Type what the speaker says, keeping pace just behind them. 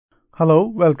Hello,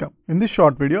 welcome. In this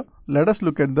short video, let us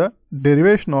look at the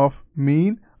derivation of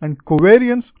mean and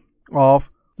covariance of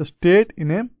the state in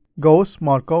a Gauss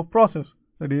Markov process.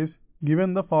 That is,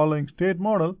 given the following state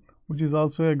model, which is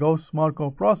also a Gauss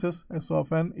Markov process, S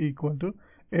of n equal to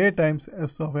a times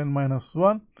S of n minus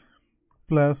 1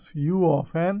 plus U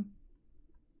of n,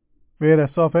 where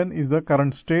S of n is the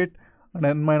current state and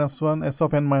n minus 1, S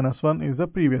of n minus 1 is the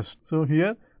previous. So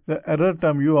here the error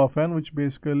term U of n, which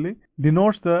basically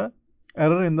denotes the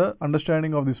error in the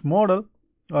understanding of this model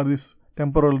or this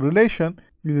temporal relation,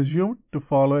 is assumed to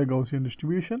follow a Gaussian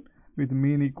distribution with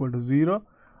mean equal to 0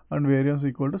 and variance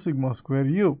equal to sigma square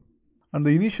u. And the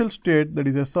initial state, that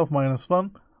is S of minus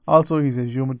 1, also is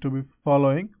assumed to be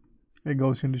following a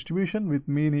Gaussian distribution with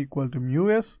mean equal to mu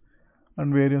s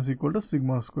and variance equal to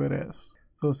sigma square s.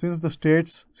 So since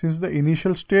the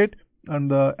initial state and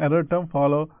the error term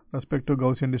follow respect to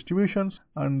Gaussian distributions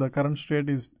and the current state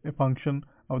is a function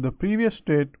of the previous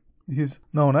state, is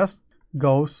known as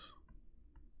Gauss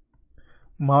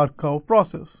Markov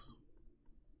process.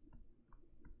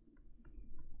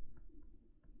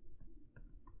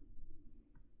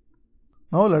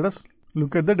 Now let us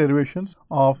look at the derivations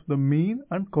of the mean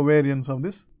and covariance of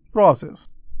this process.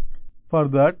 For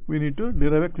that, we need to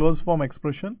derive a closed form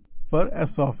expression for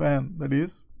S of n. That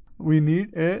is, we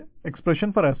need a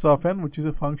expression for S of n which is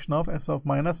a function of S of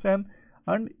minus n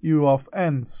and U of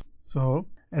n's. So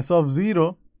S of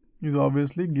 0 is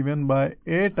obviously given by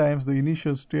a times the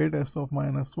initial state S of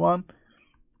minus 1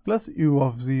 plus U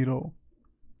of 0.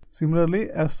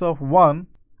 Similarly, S of 1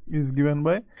 is given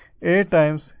by a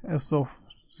times S of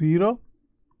 0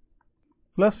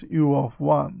 plus U of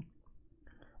 1.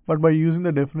 But by using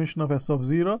the definition of S of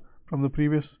 0 from the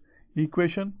previous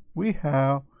equation, we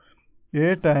have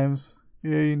a times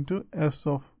a into S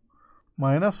of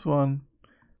minus 1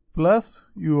 plus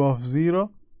U of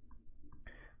 0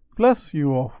 plus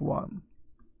U of 1.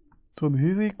 So this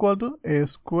is equal to a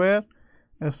square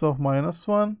S of minus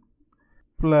 1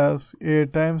 plus a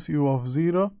times U of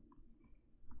 0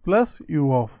 plus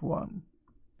U of 1.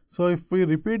 So if we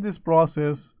repeat this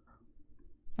process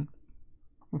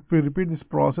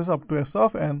up to S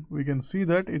of n, we can see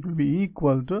that it will be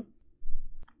equal to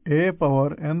a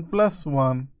power n plus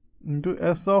 1 into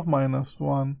S of minus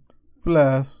 1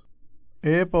 plus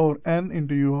a power n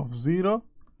into U of 0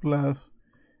 plus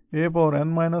a power n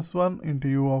minus 1 into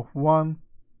U of 1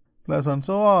 plus and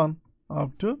so on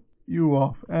up to U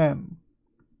of n.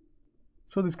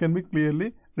 So this can be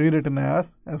clearly rewritten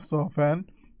as S of n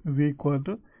is equal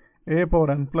to a power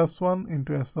n plus 1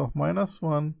 into S of minus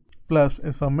 1 plus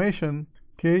a summation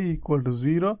k equal to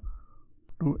 0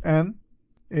 to n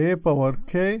a power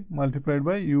k multiplied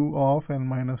by U of n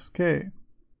minus k.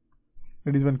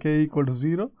 That is, when k equal to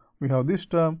 0, we have this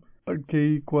term, at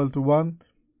k equal to 1,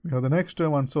 we have the next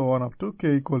term, and so on up to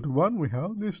k equal to 1, we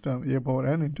have this term, a power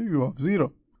n into U of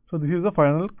 0. So this is the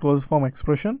final closed form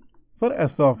expression for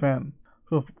S of n.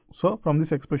 So from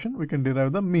this expression, we can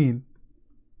derive the mean.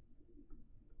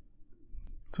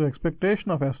 So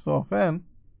expectation of S of n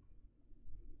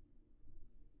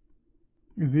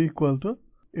is equal to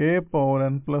a power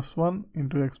n plus 1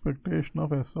 into expectation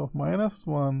of S of minus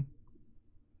 1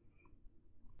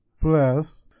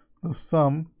 plus the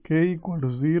sum k equal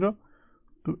to 0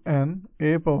 to n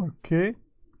a power k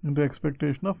into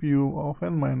expectation of U of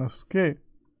n minus k.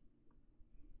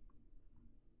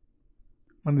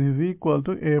 And this is equal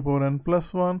to a power n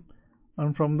plus 1,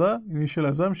 and from the initial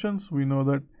assumptions we know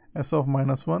that S of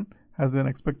minus 1 has an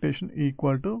expectation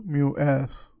equal to mu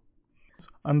s,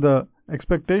 and the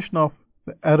expectation of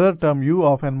the error term U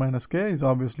of n minus k is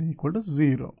obviously equal to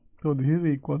 0. So this is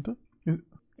equal to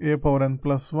a power n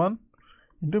plus 1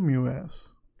 into mu s.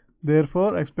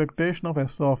 Therefore, expectation of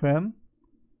S of n,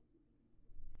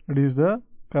 that is the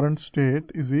current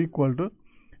state, is equal to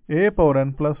a power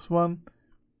n plus 1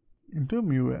 into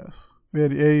mu s,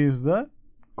 where a is the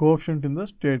coefficient in the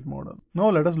state model. Now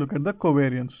let us look at the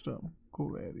covariance term.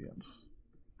 Covariance,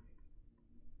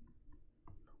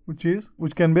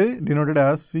 which can be denoted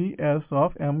as Cs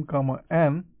of m comma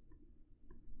n,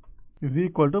 is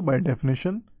equal to, by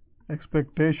definition,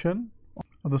 expectation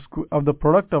of the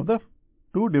product of the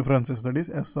two differences, that is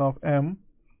S of m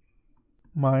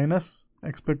minus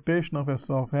expectation of S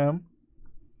of m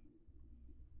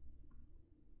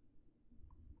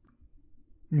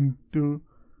into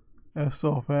S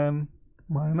of n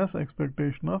minus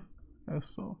expectation of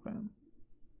S of n.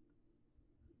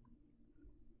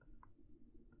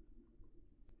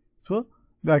 So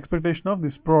the expectation of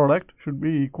this product should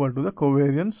be equal to the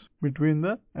covariance between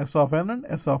the S of n and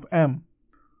S of m.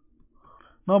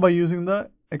 Now by using the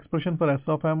expression for S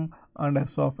of m and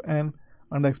S of n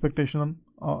and the expectation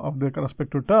of the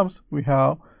respective terms, we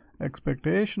have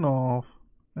expectation of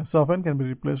s of n can be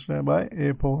replaced by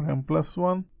a power m plus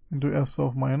 1 into s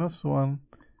of minus 1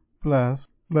 plus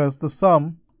the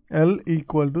sum L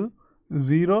equal to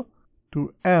 0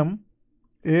 to m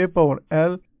a power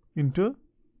L into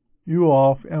u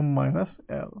of m minus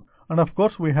L. And of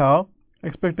course we have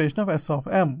expectation of s of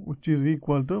m, which is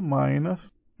equal to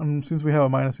minus, and since we have a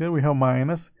minus here, we have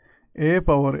minus a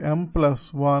power m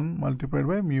plus 1 multiplied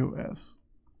by mu s.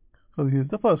 So this is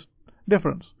the first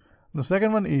difference. The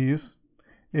second one is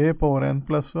a power n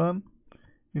plus 1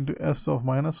 into s of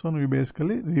minus 1. We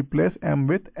basically replace m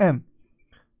with n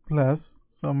plus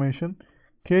summation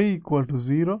k equal to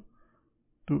 0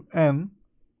 to n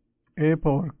a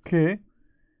power k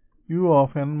u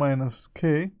of n minus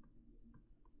k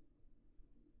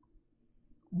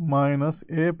minus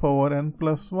a power n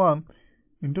plus 1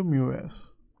 into mu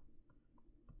s.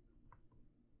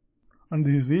 And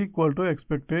this is equal to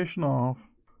expectation of,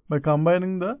 by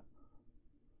combining the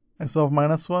s of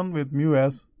minus 1 with mu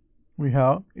s, we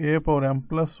have a power m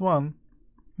plus 1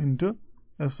 into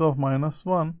s of minus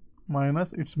 1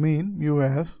 minus its mean mu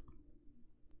s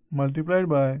multiplied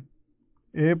by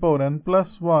a power n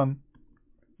plus 1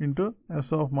 into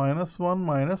s of minus 1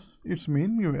 minus its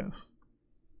mean mu s.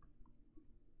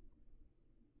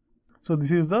 So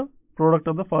this is the product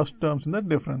of the first terms in the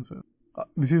differences.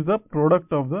 This is the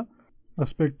product of the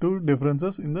respective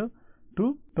differences in the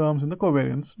two terms in the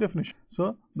covariance definition.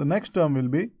 So the next term will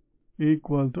be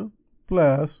equal to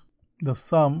plus the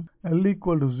sum L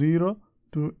equal to 0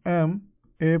 to m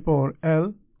a power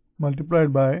L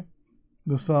multiplied by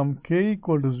the sum k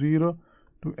equal to 0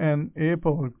 to n a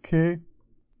power k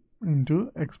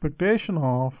into expectation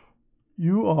of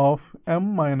u of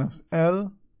m minus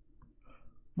L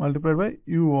multiplied by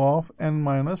u of n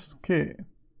minus k.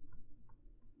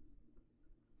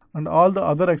 And all the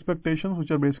other expectations,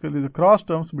 which are basically the cross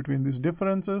terms between these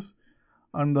differences,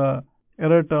 and the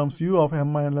error terms u of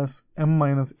m minus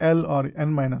L or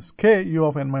n minus k, u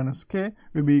of n minus k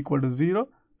will be equal to 0,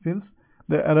 since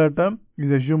the error term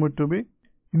is assumed to be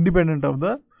independent of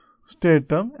the state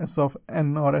term s of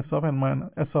n or s of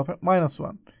minus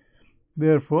 1.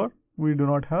 Therefore, we do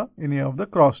not have any of the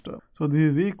cross terms. So this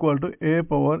is equal to a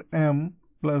power m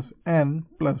plus n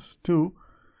plus 2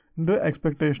 into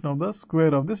expectation of the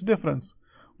square of this difference,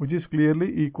 which is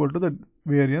clearly equal to the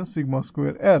variance sigma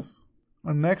square s.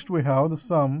 And next we have the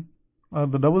sum, or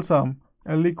the double sum,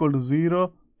 L equal to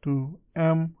 0 to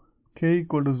m, k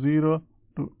equal to 0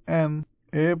 to n,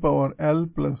 a power L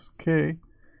plus k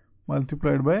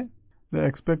multiplied by the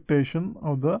expectation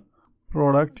of the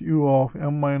product u of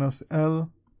m minus L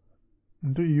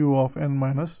into u of n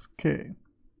minus k.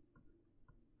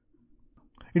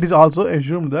 It is also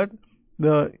assumed that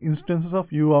the instances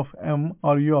of u of m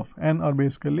or u of n are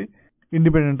basically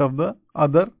independent of the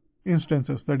other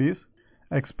instances. That is,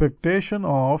 expectation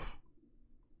of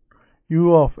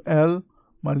u of L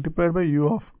multiplied by u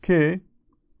of k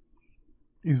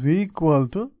is equal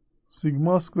to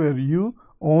sigma square u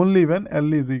only when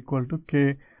L is equal to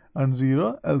k and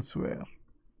 0 elsewhere.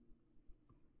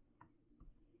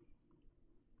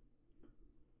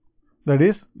 That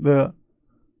is, the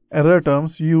error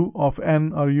terms u of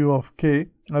n or u of k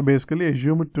are basically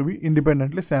assumed to be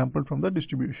independently sampled from the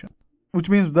distribution, which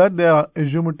means that they are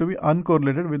assumed to be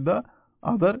uncorrelated with the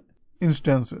other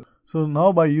instances. So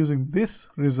now by using this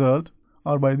result,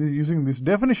 or by using this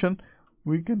definition,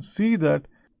 we can see that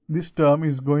this term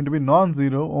is going to be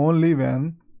non-zero only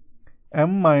when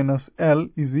m minus L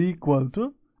is equal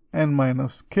to n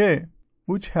minus k,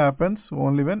 which happens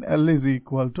only when L is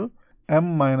equal to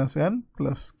m minus n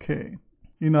plus k.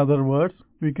 In other words,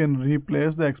 we can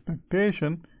replace the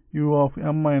expectation u of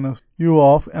m minus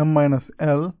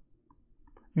L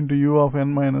into u of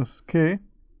n minus k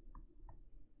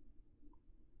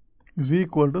is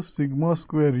equal to sigma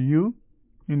square u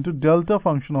into delta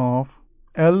function of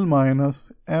L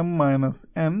minus m minus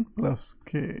n plus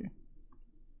k.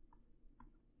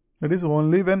 That is,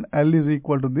 only when L is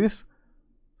equal to this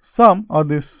sum or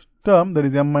this term, that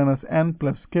is m minus n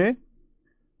plus k,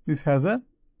 this has a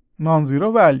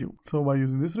non-zero value. So by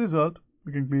using this result,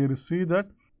 we can clearly see that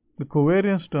the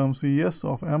covariance term Cs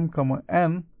of m comma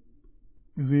n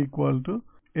is equal to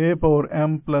a power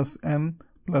m plus n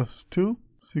plus 2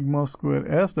 sigma square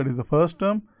s, that is the first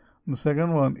term. And the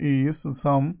second one is the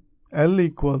sum L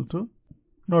equal to,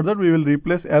 note that we will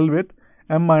replace L with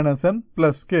m minus n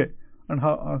plus k, and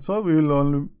so we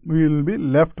will be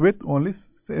left with only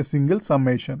a single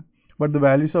summation, but the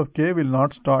values of k will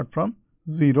not start from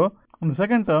 0. And the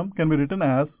second term can be written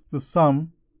as the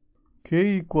sum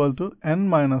k equal to n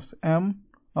minus m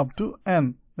up to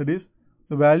n, that is,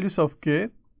 the values of k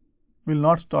will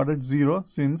not start at 0,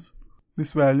 since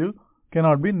this value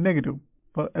cannot be negative,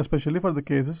 especially for the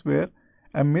cases where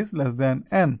m is less than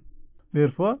n.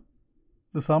 Therefore,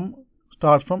 the sum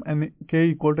starts from k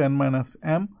equal to n minus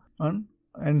m and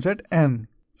ends at n.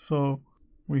 So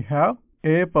we have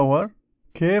a power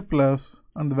k plus,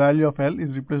 and the value of L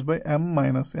is replaced by m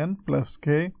minus n plus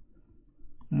k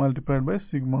multiplied by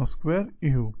sigma square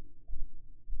u.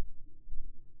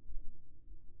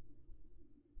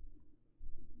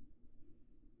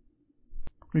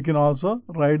 We can also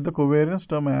write the covariance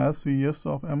term as Cs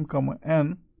of m comma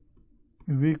n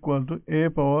is equal to a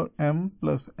power m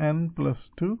plus n plus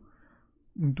 2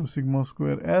 into sigma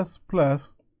square s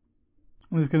plus,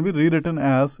 this can be rewritten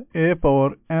as a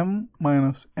power m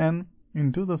minus n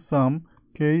into the sum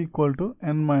k equal to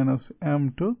n minus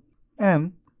m to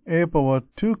n a power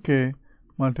 2k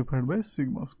multiplied by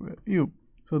sigma square u.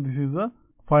 So this is the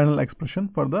final expression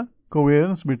for the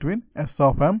covariance between S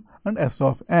of m and S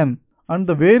of n. And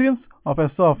the variance of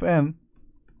S of n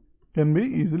can be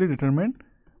easily determined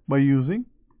by using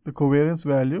the covariance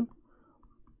value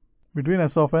between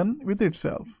S of n with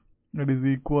itself. That is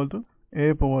equal to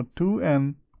a power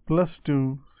 2n plus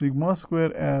 2 sigma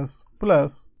square s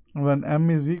plus, when m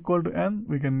is equal to n,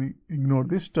 we can ignore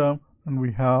this term and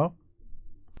we have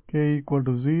k equal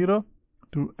to 0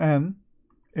 to n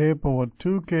a power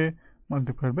 2k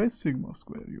multiplied by sigma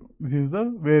square u. This is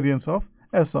the variance of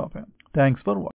S of n. Thanks for watching.